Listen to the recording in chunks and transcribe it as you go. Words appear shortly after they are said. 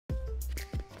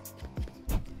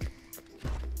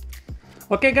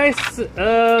Okay guys,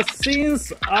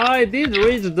 since I did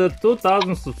reach the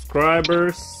 2000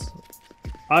 subscribers,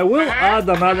 I will add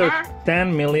another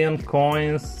 10 million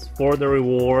coins for the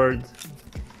reward.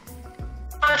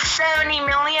 70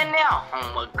 million now?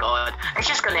 Oh my god. It's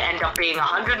just gonna end up being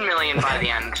 100 million by the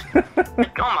end.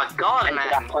 Oh my god, man.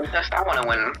 That contest, I wanna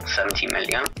win 70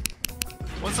 million.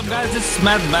 What's up guys, this is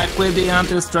Matt back with the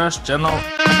Anti-Stress channel.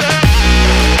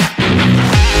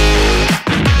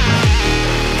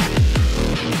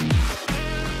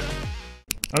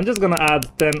 I'm just gonna add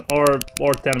 10 or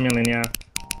 10 million, yeah.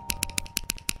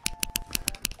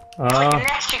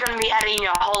 Next you're gonna be adding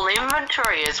your whole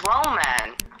inventory as well,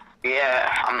 man. Yeah,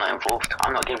 I'm not involved.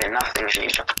 I'm not giving nothing,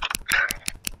 Shisha.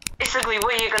 Basically,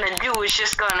 what you're gonna do is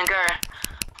just gonna go.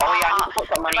 Oh yeah, I need to put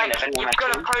some money in the vending you're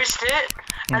machine. gonna post it,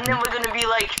 and then we're gonna be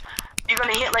like, you're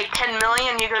gonna hit like 10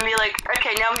 million. You're gonna be like,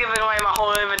 okay, now I'm giving away my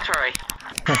whole inventory.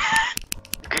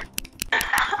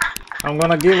 I'm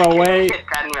gonna give away.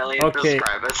 10 million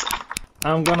subscribers.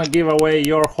 I'm gonna give away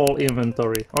your whole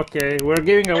inventory. Okay, we're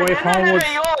giving away Homewood.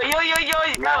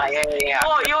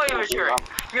 Your inventory.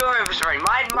 Your inventory.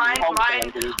 Mine.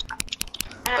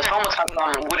 Because Homewood has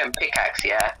one wooden pickaxe,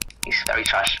 yeah. He's very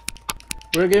trash.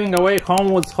 We're giving away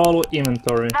Homewood's whole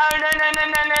inventory. No.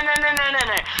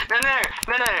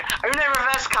 Only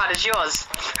reverse card is yours.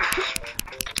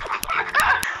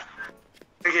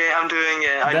 Okay, I'm doing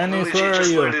it. Dennis, I literally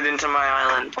just loaded into my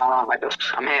island. Oh my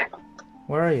gosh, I'm here.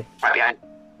 Where are you? Right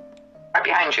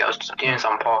behind you. I was just doing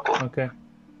some parkour. Okay.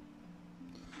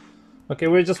 Okay,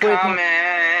 we're just waiting.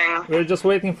 Coming. We're just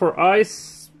waiting for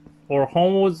ice or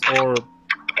Homewoods or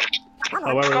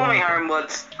however. Call me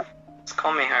Homewoods.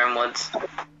 Call me Homewoods.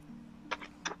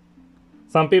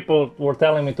 Some people were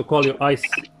telling me to call you Ice.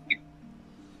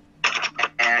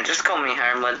 And just call me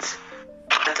Homewoods.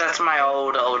 That's my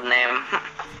old name.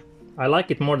 I like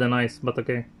it more than Ice, but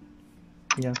okay.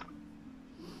 Yeah.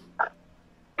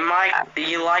 Mike, do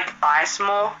you like ice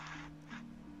more?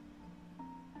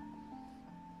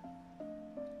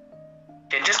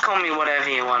 Okay, just call me whatever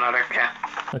you want, I don't care.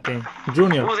 Okay,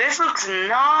 Junior. Oh, this looks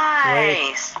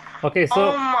nice! Wait. Okay,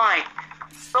 so... Oh my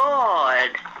god!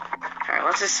 Alright,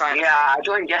 what's this sign? Yeah, I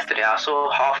joined yesterday. I saw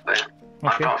half of it.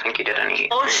 Okay. I don't think he did any.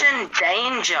 Ocean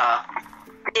Danger!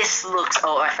 This looks...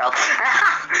 Oh, I felt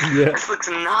Yeah. This looks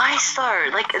nice though,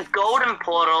 like a golden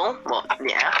portal. Well,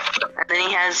 yeah. And then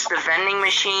he has the vending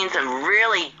machines, a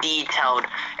really detailed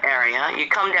area. You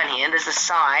come down here, there's a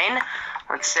sign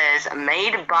that says,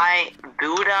 made by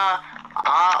Buddha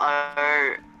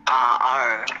R-O-R-O.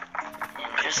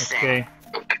 Interesting. Okay.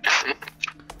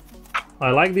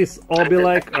 I like this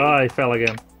obi-like... Ah, I fell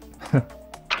again.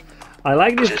 I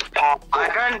like this...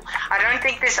 I don't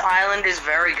think this island is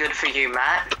very good for you,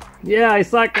 Matt. Yeah, I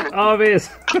suck at obvious.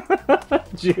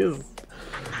 Jeez.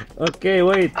 Okay,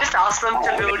 wait. Just ask them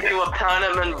to build you a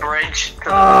permanent bridge.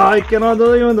 I cannot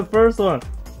do even the first one.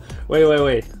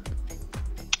 Wait.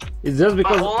 It's just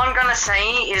because... All I'm gonna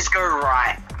say is go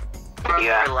right. Don't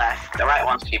go left. The right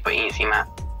one's super easy, man.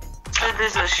 So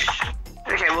there's a...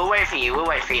 Okay, we'll wait for you. Ooh,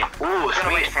 We're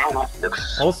gonna wait for him.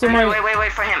 Also,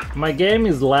 Wait for him. my game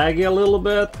is laggy a little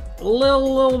bit. A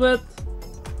little bit.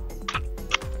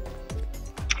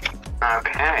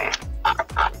 Okay.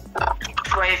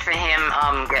 Wait for him,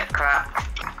 get crap.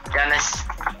 Dennis,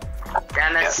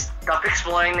 stop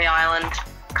exploring the island.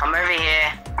 Come over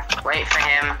here. Wait for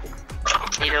him.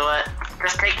 You do it.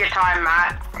 Just take your time,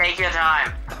 Matt. Take your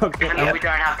time. Okay. Even though we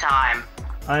don't have time.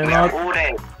 I'm All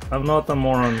day. not a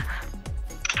moron.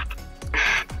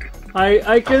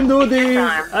 I can do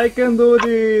this. I can do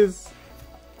this.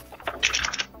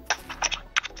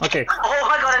 Okay. Oh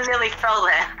my god, I nearly fell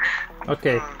there.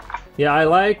 Okay. Yeah, I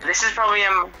like. This is probably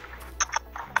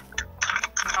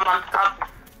come on, up.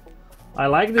 I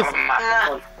like this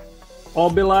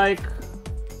obi-like.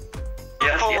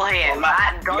 Fall here,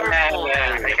 Matt. Don't fall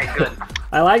here. Okay, good.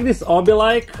 I like this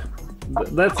obi-like.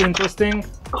 That's interesting.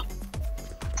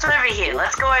 Let's over here.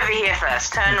 Let's go over here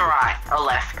first. Turn right or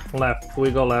left. Left. We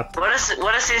go left. What is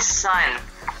this sign?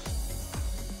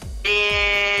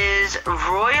 Is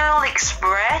Royal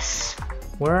Express?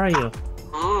 Where are you?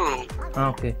 Ooh.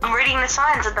 Okay. I'm reading the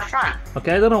signs at the front.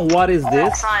 Okay, I don't know what is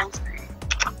this. Signs.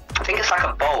 I think it's like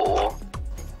a bowl.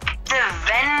 The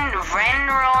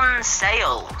Venron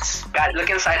Sales. Guys, look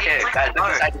inside here. Like Guys, look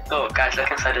inside this door. Guys,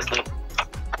 look inside this door.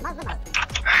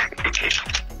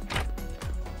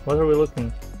 What are we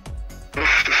looking?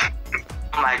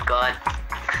 Oh my god.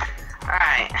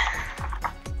 Alright.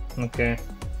 Okay.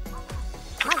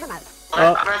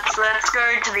 Let's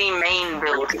go to the main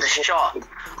build, the shop.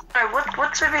 Oh,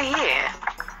 what's over here?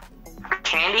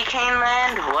 Candy cane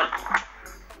land? What?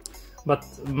 But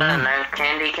I don't know,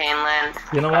 Candy Cane Land.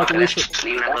 you know what? We Let's should. just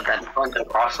leave it with that. Go to the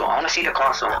castle. I want to see the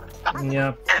castle.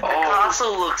 Yeah, The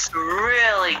castle looks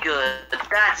really good.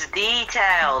 That's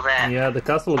detail there. yeah. The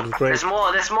castle looks great. There's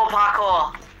more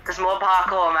parkour. There's more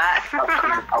parkour, Matt.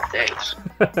 Updates.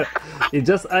 It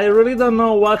just, I really don't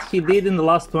know what he did in the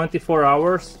last 24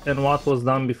 hours and what was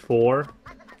done before.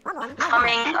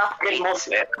 Coming updates.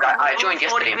 I joined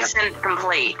yesterday. 40%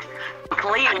 complete.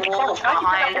 Complete wall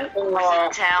behind the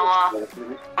tower.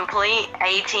 Complete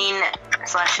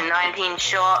 18/19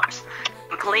 shops.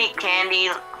 Complete candy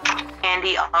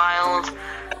aisles.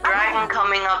 Dragon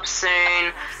coming up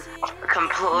soon.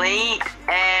 Complete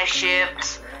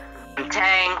airships.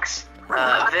 Tanks.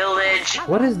 Village.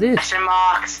 What is this?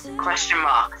 Question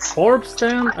marks. Orb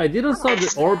stand? I didn't saw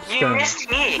the orb You stand. missed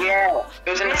here. Yeah, it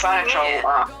was in the furniture.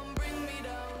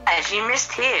 As you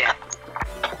missed here.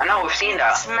 I know, we've seen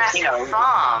that. It's massive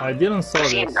farm. I didn't saw We've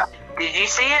seen this. that. Did you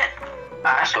see it?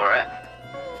 I saw it.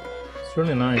 It's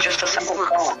really nice. It's just a This simple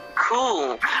looks farm. cool.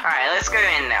 Alright, let's go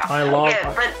in now. I love-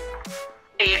 Yeah,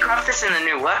 but you craft this in the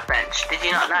new workbench. Did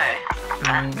you not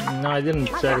know? No, I didn't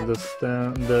check the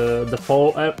stand, the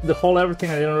whole everything.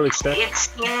 I didn't really check.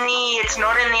 It's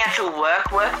not in the actual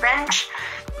workbench.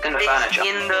 In the It's furniture.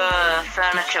 in the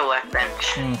furniture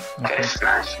workbench. Okay, it's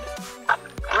nice.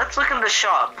 Let's look at the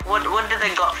shop. What do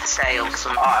they got for sale?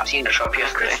 Some Oh, I've seen the shop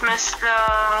yesterday. Christmas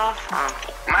stuff.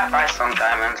 Might buy some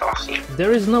diamonds, I'll see.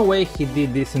 There is no way he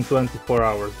did this in 24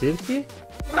 hours, did he?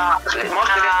 Nah, most of it was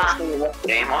here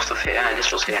yesterday. Most of it, and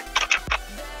this was here.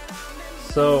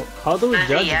 So how do we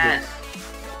judge Yeah. this?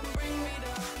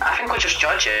 I think we just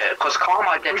judge it, because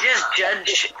Karma did... We just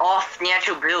judge off the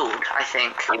actual build, I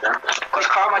think. Because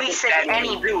Karma We did said that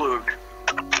any build.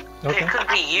 Okay, It could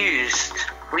be used.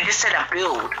 We just said a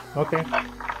build. okay.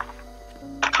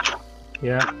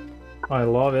 Yeah, I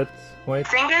love it. Wait, I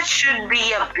think it should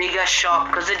be a bigger shop,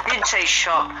 because it did say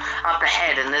shop up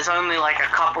ahead, and there's only like a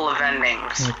couple of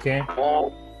endings. okay.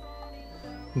 Whoa.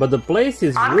 But the place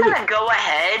is I'm really... gonna go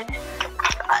ahead.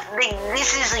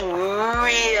 This is like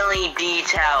really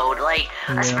detailed, like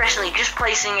especially just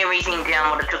placing everything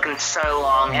down would have taken so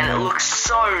long, and it looks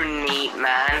so neat,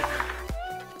 man.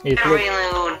 It Every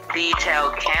looks... little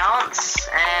detail counts,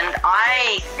 and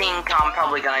I think I'm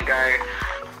probably gonna go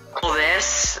for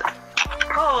this.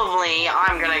 Probably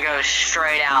I'm gonna go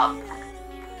straight out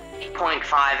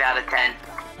 8.5 out of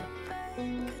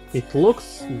 10. It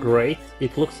looks great.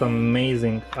 It looks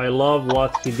amazing. I love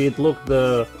what he did. Look,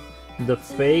 the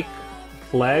fake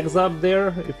flags up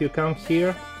there. If you come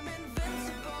here,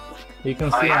 you can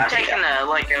see. yeah. I'm taking a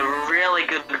really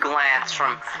good glance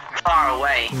from far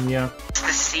away Yeah, just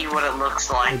to see what it looks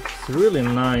like. it's really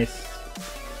nice.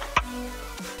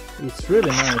 It's really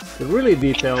nice. Really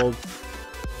detailed.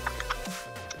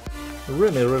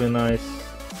 Really, really nice.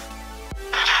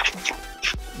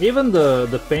 Even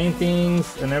the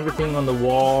paintings and everything on the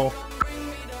wall.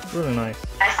 Really nice.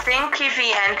 I think if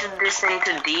he entered this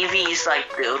into DV's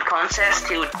build contest,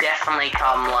 he would definitely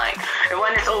come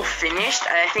when it's all finished.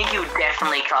 I think he would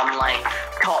definitely come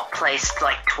top placed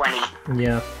 20.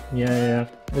 Yeah.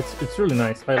 It's really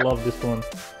nice. I love this one.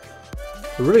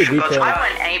 Really detailed. I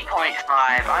went 8.5.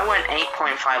 I went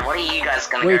 8.5. What are you guys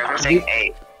gonna Wait, go? I'm saying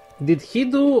 8. Did he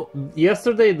do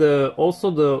yesterday did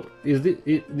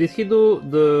he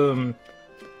do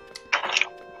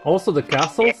also the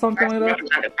castle, something like that?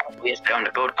 Yesterday on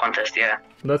the build contest, yeah.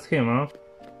 That's him, huh?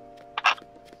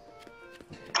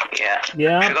 Yeah.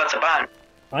 Yeah. Forgot to ban.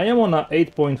 I am on a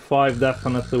 8.5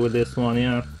 definitely with this one,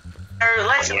 yeah. So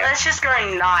let's just go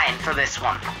 9 for this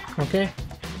one. Okay,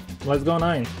 let's go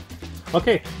 9.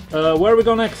 Okay, where we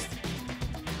go next?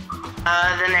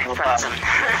 The next person.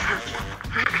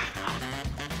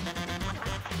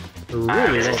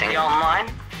 Really visiting. The online.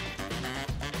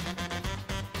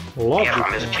 love Yeah,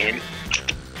 I'm this just one. kidding.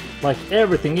 Like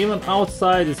everything, even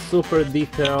outside is super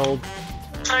detailed.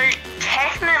 So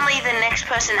technically, the next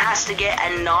person has to get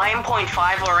a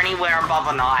 9.5 or anywhere above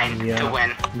a 9 to Yeah,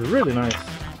 win. really nice.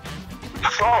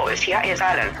 Oh, is he at his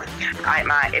island? Alright,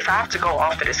 man, if I have to go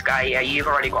after this guy, yeah, you've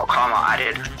already got Karma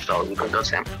added, so you can go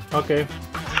to him. Okay.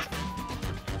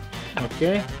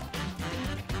 Okay.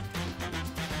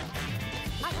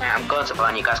 Yeah, I'm going to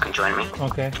ban, you guys can join me.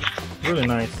 Okay. Really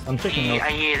nice. I'm checking Are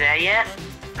out. you there yet?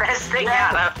 Best thing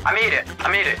out. I made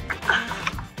it.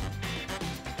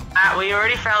 We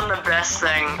already found the best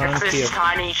thing. I'm It's this here.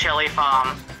 tiny chili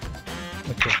farm.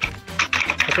 Okay.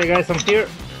 Okay, guys, I'm here.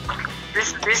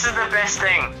 This is the best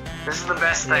thing. This is the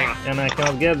best thing. And I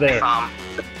cannot get there. Farm.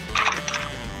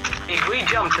 We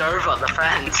jumped over the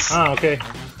fence. Ah, okay.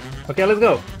 Okay, let's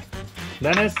go.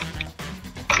 Dennis?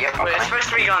 Yep, We're supposed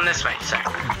to be going this way, so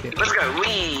Okay. let's go.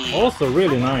 Wee. Also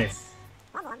really nice.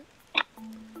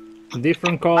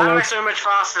 Different Why am I colors, so much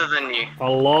faster than you? a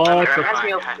lot It of... reminds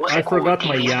me of what's I it called? forgot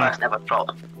my Genie's yak. First Ever Drop.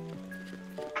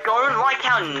 Don't like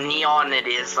how neon it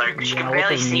is, though, because you Yeah, can a lot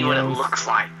barely of see what it neons. looks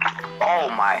like. Oh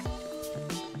my.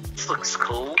 This looks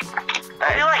cool.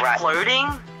 That Are we is like right. floating?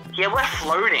 Yeah, we're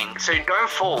floating, so don't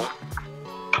fall.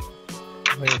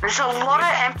 Wait, There's a lot of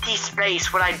empty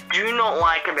space, what I do not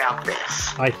like about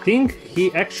this. I think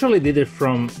he actually did it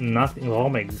from nothing. Oh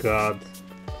my god.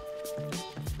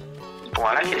 Oh,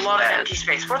 I like A his lot of stairs. empty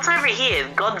space. What's over here?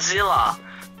 Godzilla.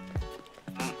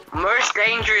 Most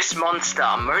dangerous monster.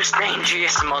 Most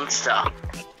dangerous monster.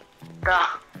 Duh.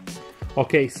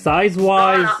 Okay,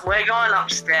 size-wise, We're going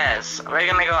upstairs. We're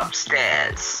gonna go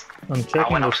upstairs. I'm I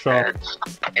checking went the shop. upstairs.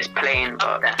 It's plain, Up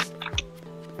but there.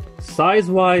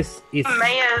 Size-wise, it's...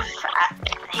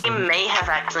 He may have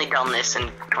actually done this in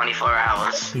 24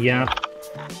 hours. Yeah.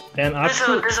 And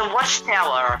actually, There's a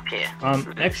watchtower up here.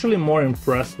 I'm actually more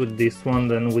impressed with this one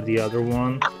than with the other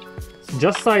one.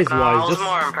 Just I size-wise, was just...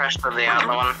 more impressed with the other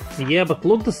one. Yeah, but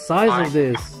look the size of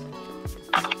this.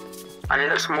 and it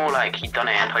looks more like he done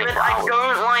it in 24 But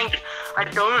hours. I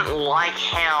don't like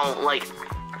how like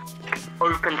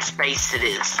open space it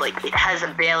is. Like it has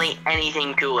barely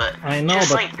anything to it. I know,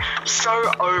 Just but... like so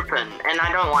open, and I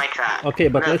don't like that. Okay,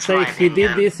 but let's That's say my he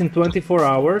did opinion. this in 24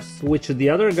 hours, which the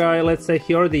other guy, let's say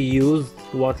he already used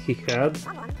what he had.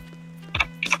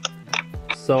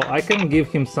 So I can give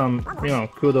him some, you know,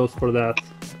 kudos for that.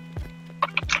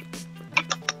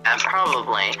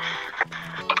 Probably.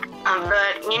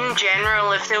 But in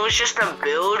general, if there was just a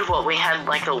build what we had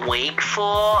like a week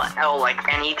for, or like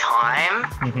any time,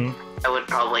 Hmm. I would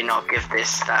probably not give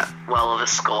this that well of a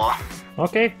score.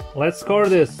 Okay, let's score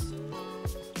this.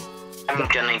 I'm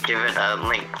gonna give it a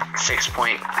like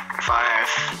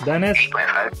 6.5. Dennis,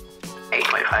 8.5.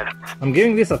 8.5. I'm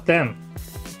giving this a 10.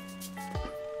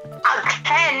 A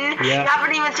 10? Yeah. You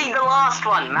haven't even seen the last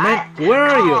one, Matt. Man, where are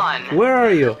Come you? on. Where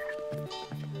are you?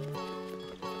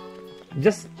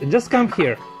 Just come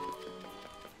here.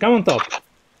 Come on top.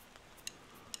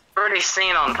 Already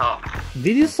seen on top.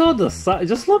 Did you saw the size?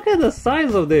 Just look at the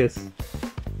size of this.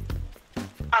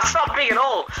 That's not big at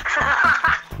all.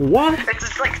 What? It's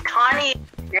just like tiny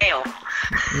scale.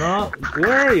 No,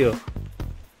 where are you?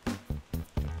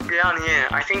 Down here.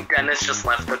 I think Dennis just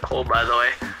left the call, by the way.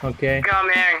 Okay. Come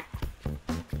here.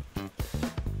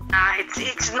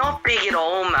 It's not big at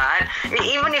all, man.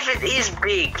 Even if it is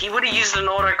big, he would have used an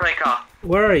autoclicker.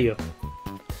 Where are you?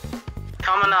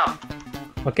 Coming up.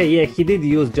 Okay, yeah, he did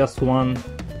use just one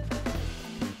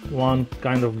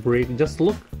kind of brick. Just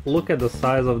look at the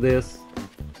size of this.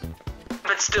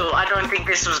 But still, I don't think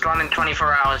this was done in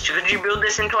 24 hours. Could you build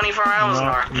this in 24 hours?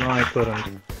 No, I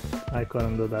couldn't. I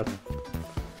couldn't do that.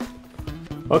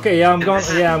 Okay, yeah, I'm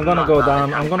gonna go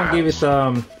down. I'm gonna give it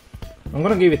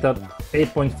a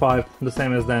 8.5, the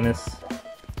same as Dennis.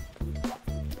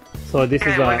 So this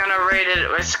Okay, is we're a gonna rate it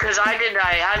because I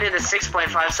did a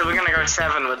 6.5, so we're gonna go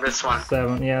 7 with this one.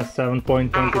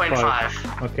 7.25.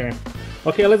 7.5. Okay.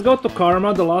 Okay, let's go to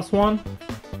Karma, the last one.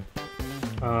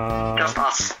 Just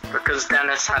us, because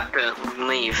Dennis had to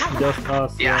leave. Just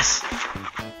us. yeah. Yes.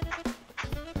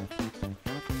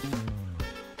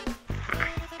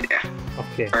 Yeah.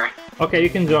 Okay. Alright. Okay, you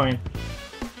can join.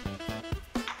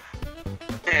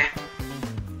 Yeah.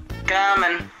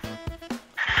 Coming.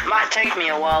 Might take me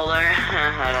a while though.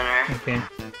 I don't know. Okay.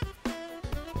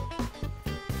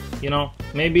 You know,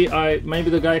 maybe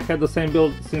the guy had the same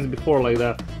build since before, like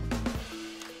that.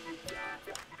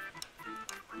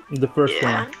 The first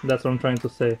Yeah. one. That's what I'm trying to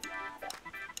say.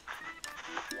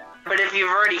 But if you've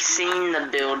already seen the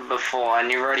build before and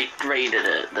you've already rated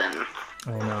it, then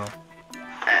I know.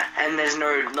 and there's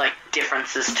no like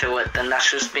differences to it, then that's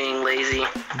just being lazy.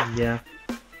 Yeah.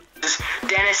 Just,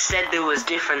 Dennis said there was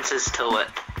differences to it.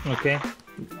 Okay.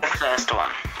 The first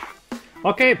one.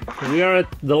 Okay, we are at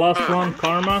the last one,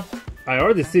 Karma. I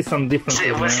already see some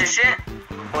differences. Was man. this it?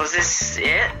 Was this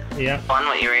it? Yeah. On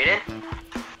what you rated?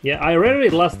 Yeah, I rated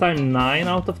it last time 9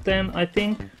 out of 10, I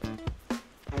think.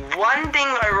 One thing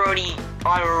I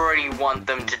already want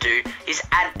them to do is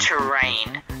add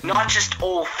terrain, not just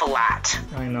all flat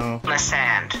I know. on the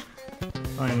sand.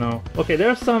 I know. Okay, there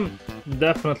are some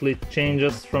definitely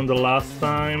changes from the last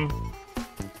time.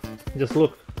 Just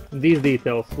look, these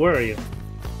details. Where are you?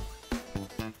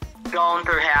 Going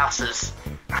through houses.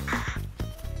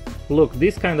 Look,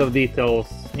 these kind of details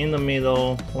in the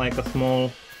middle, like a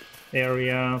small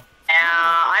area.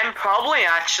 I'm probably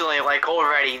actually like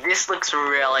already. This looks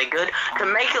really good. To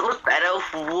make it look better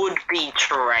would be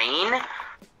terrain.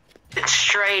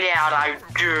 Straight out, I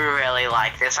do really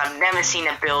like this. I've never seen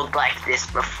a build like this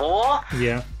before.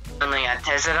 Yeah. Only at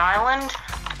Desert Island,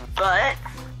 but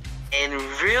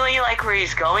I really like where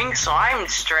he's going, so I'm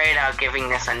straight out giving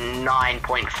this a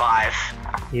 9.5.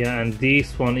 Yeah, and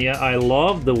this one, yeah, I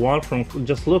love the one from.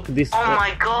 Just look this. Oh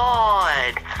my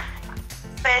god!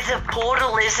 Where the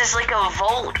portal is, there's like a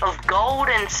vault of gold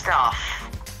and stuff.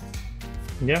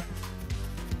 Yeah.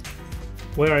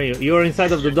 Where are you? You're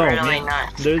inside of the dome. Really Yeah.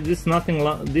 nice. There's this nothing.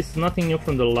 This is nothing new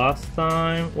from the last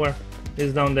time. Where?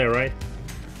 It's down there, right?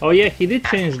 Oh yeah, he did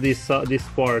change this this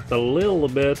part a little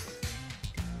bit.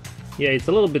 Yeah, it's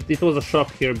a little bit. It was a shop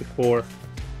here before.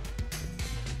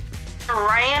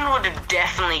 Ryan would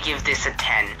definitely give this a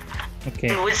 10.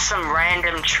 Okay. With some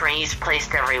random trees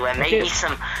placed everywhere, maybe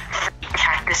some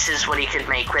cactuses what he could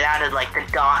make without it, like the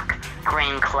dark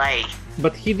green clay.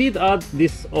 But he did add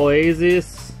this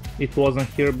oasis. It wasn't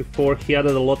here before. He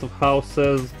added a lot of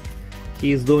houses.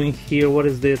 He's doing here. What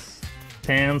is this?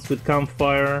 Tents with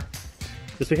campfire.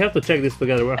 Just we have to check this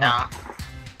together. Yeah.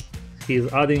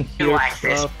 He's adding here. You like stuff.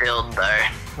 this build though.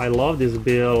 I love this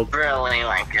build. Really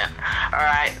like it.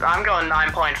 Alright, I'm going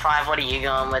 9.5. What are you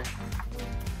going with?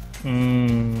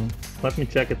 Let me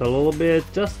check it a little bit.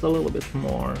 Just a little bit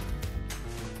more.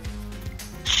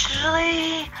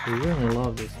 Actually, I really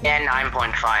love this. yeah,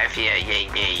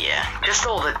 9.5. Yeah. Just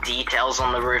all the details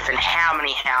on the roof and how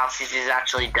many houses he's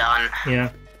actually done. Yeah.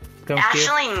 Come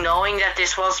Actually, knowing that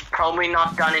this was probably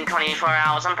not done in 24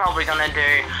 hours, I'm probably gonna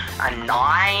do a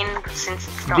 9 since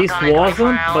it's not this done in 24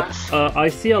 wasn't, hours. but I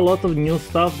see a lot of new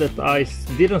stuff that I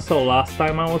didn't saw last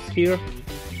time I was here.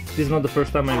 This is not the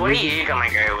first time I What are visited. you gonna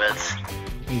go with?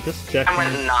 I'm just checking.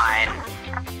 I'm with 9.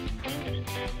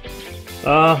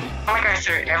 Uh, I'm gonna go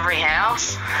through every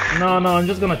house. no, I'm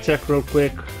just gonna check real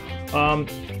quick.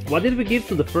 What did we give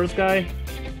to the first guy?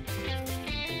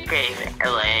 Okay,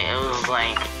 it was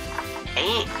like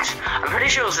 8. I'm pretty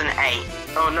sure it was an 8.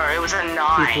 Oh no, it was a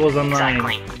 9. It was a 9.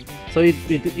 Exactly. So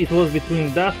it was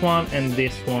between that one and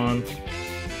this one.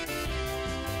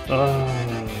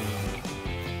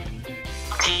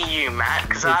 To you, Matt,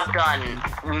 because I've done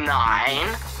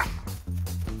 9.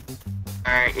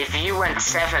 If you went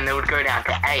 7, it would go down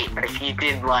to 8. But if you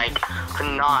did like a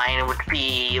 9, it would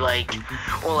be like,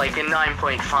 or like a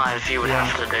 9.5 you would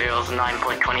have to do, or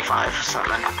 9.25 or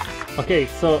something. Okay,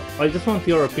 so I just want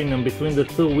your opinion between the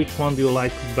two. Which one do you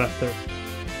like better?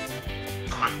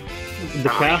 The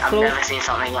castle? I've never seen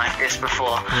something like this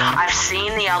before. Yeah. I've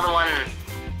seen the other one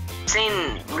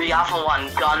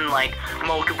done like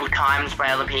multiple times by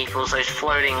other people, those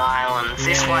floating islands.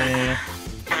 This one,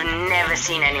 I've never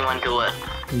seen anyone do it.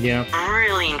 Yeah.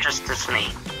 Really interests me.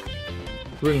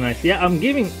 Really nice. Yeah,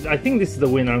 I think this is the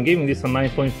winner. I'm giving this a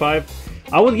 9.5.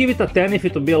 I would give it a 10 if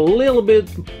it would be a little bit,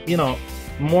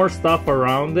 more stuff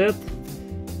around it.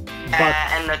 But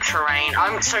And the terrain.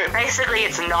 So basically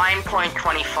it's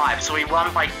 9.25, so we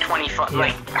won by 25,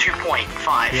 like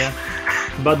 2.5. yeah.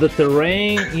 But the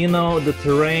terrain,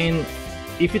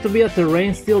 if it would be a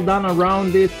terrain still done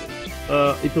around it,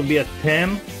 it would be a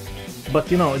 10. But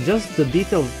just the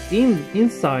details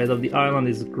inside of the island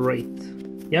is great.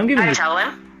 Yeah, I'm giving it. Tell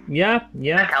him. Yeah.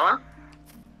 Tell him.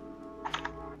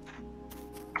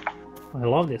 I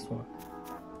love this one.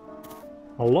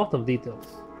 A lot of details.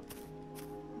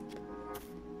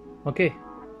 Okay.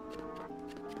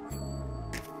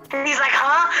 He's like,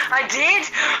 huh? I did?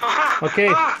 Okay.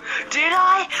 Did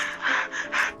I?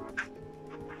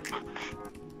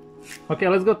 Okay,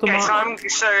 let's go to Okay,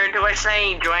 so do I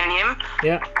say join him?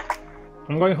 Yeah.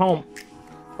 I'm going home.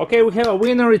 Okay, we have a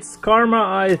winner. It's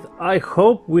Karma. I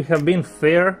hope we have been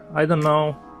fair. I don't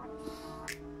know.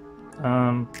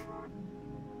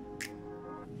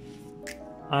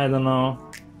 I don't know.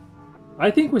 I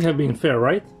think we have been fair,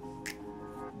 right?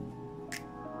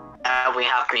 We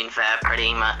have been fair,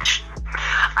 pretty much.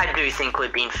 I do think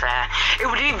we've been fair. It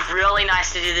would be really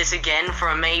nice to do this again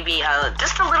for maybe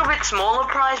just a little bit smaller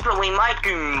prize, but we might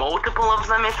do multiple of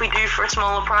them if we do for a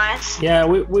smaller prize. Yeah,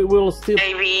 we will still.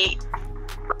 Maybe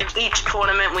like each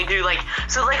tournament we do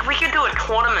we could do a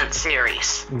tournament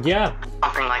series. Yeah.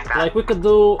 Something like that. Like we could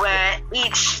do. Where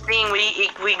each thing we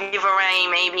give away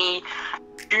maybe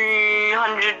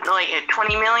 200, like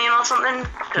 20 million or something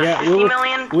to 50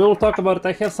 million. We will talk about it.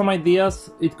 I have some ideas.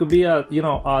 It could be a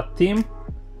team,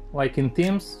 like in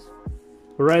teams,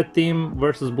 red team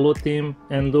versus blue team,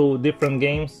 and do different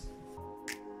games.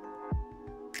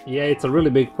 Yeah, it's a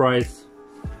really big prize,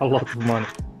 a lot of money.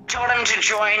 Told him to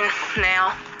join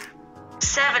now.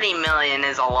 70 million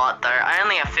is a lot though. I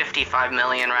only have 55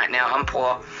 million right now. I'm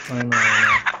poor. I know.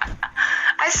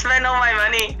 I spent all my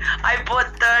money. I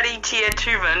bought 30 tier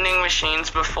 2 vending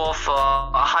machines before for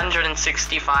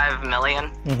 165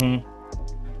 million.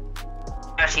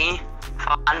 30 for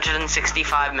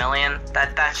 165 million.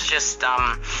 That's just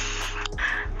yeah,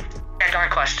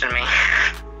 don't question me.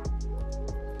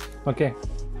 Okay.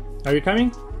 Are you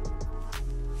coming?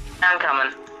 I'm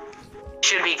coming.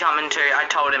 Should be coming too. I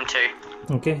told him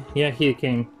to. Okay, yeah, he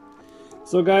came.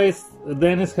 So guys,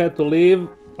 Dennis had to leave,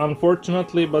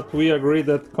 unfortunately, but we agreed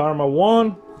that Karma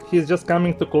won. He's just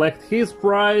coming to collect his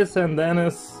prize, and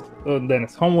Dennis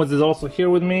Homewoods is also here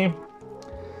with me.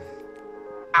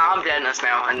 I'm Dennis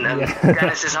now, and Yeah.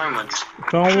 Dennis is Homewoods.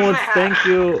 Homewoods,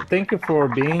 thank you for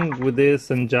being with this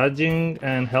and judging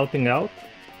and helping out.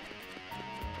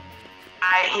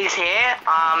 He's here.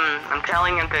 I'm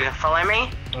telling him to follow me,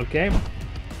 Okay. and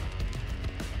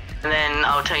then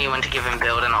I'll tell you when to give him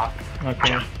build, and I'll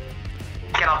Okay.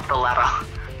 get off the ladder.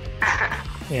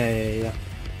 Yeah.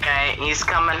 Okay, he's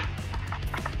coming.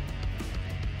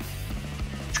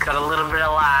 It's got a little bit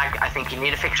of lag. I think you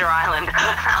need to fix your island.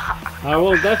 I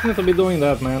will definitely be doing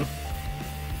that, man.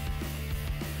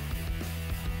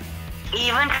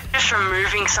 Even just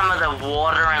removing some of the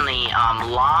water and the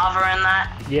lava and that.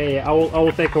 Yeah, I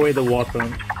will take away the water.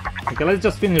 Okay, let's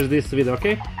just finish this video,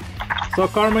 okay? So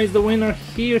Karma is the winner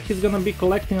here. He's gonna be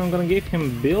collecting. I'm gonna give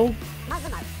him build.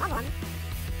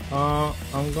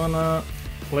 I'm gonna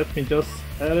let me just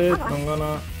edit. I'm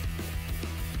gonna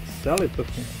sell it to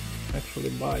him. Actually,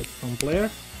 buy it from player.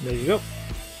 There you go.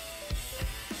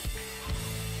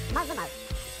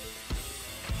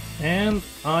 And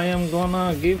I am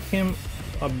gonna give him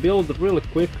a build really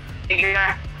quick. Here you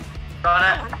go. Got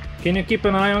it. Can you keep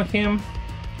an eye on him?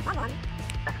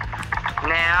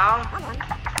 Now.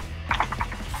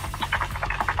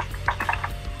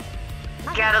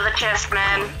 Get out of the chest,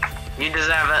 man. You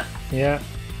deserve it. Yeah.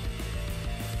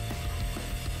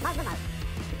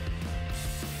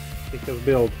 Take his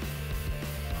build.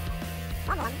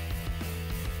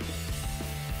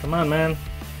 Come on, man.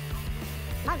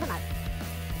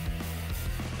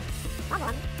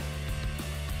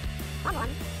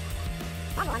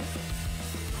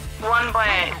 One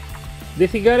by.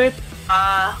 Did he get it?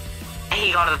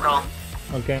 He got it all.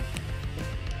 Okay.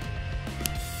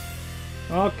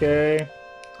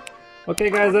 Okay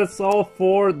guys, that's all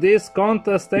for this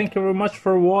contest. Thank you very much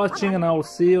for watching, and I will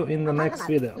see you in the next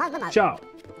video. Ciao.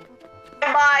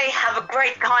 Bye. Have a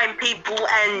great time, people.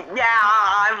 And yeah,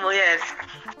 I'm with.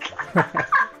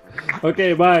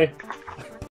 Okay, bye.